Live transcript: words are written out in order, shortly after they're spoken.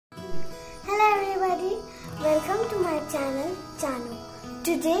channel Chanu.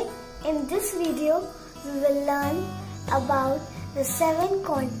 Today in this video we will learn about the 7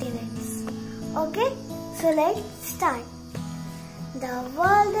 continents. Okay, so let's start. The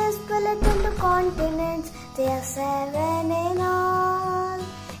world is split into continents, there are 7 in all.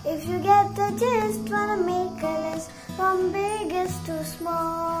 If you get the gist, wanna make a list from biggest to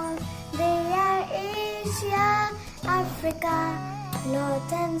small. They are Asia, Africa,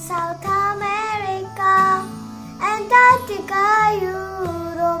 North and South America, Antarctica,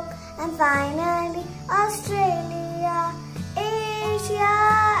 Europe, and finally Australia. Asia,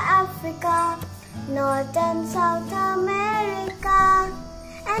 Africa, North and South America,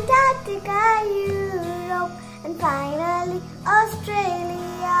 Antarctica, Europe, and finally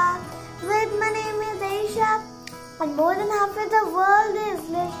Australia. With my name is Asia, and more than half of the world is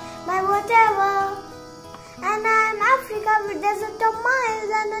lit by whatever. And I'm Africa with desert of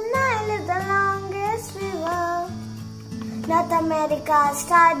miles, and the Nile is the longest river. North America,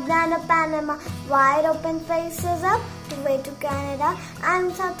 start down to Panama, wide open faces up the way to Canada.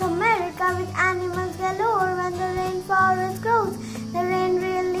 I'm South America with animals galore. When the rainforest grows, the rain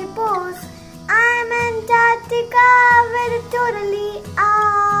really pours. I'm Antarctica where it totally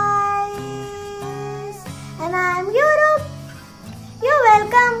ice. And I'm Europe, you're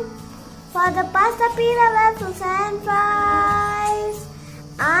welcome for the pasta, pizza, waffles and fries.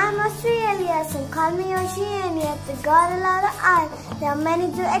 I'm Australia, some call me Oceania. They got a lot of eyes, there are many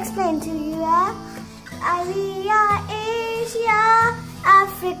to explain to you. We are Asia,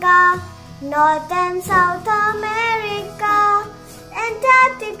 Africa, North and South America,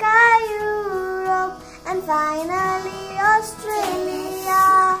 Antarctica, Europe, and finally Australia.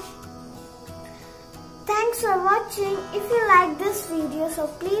 Thanks for watching. If you like this video, so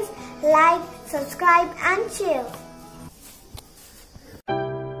please like, subscribe and share.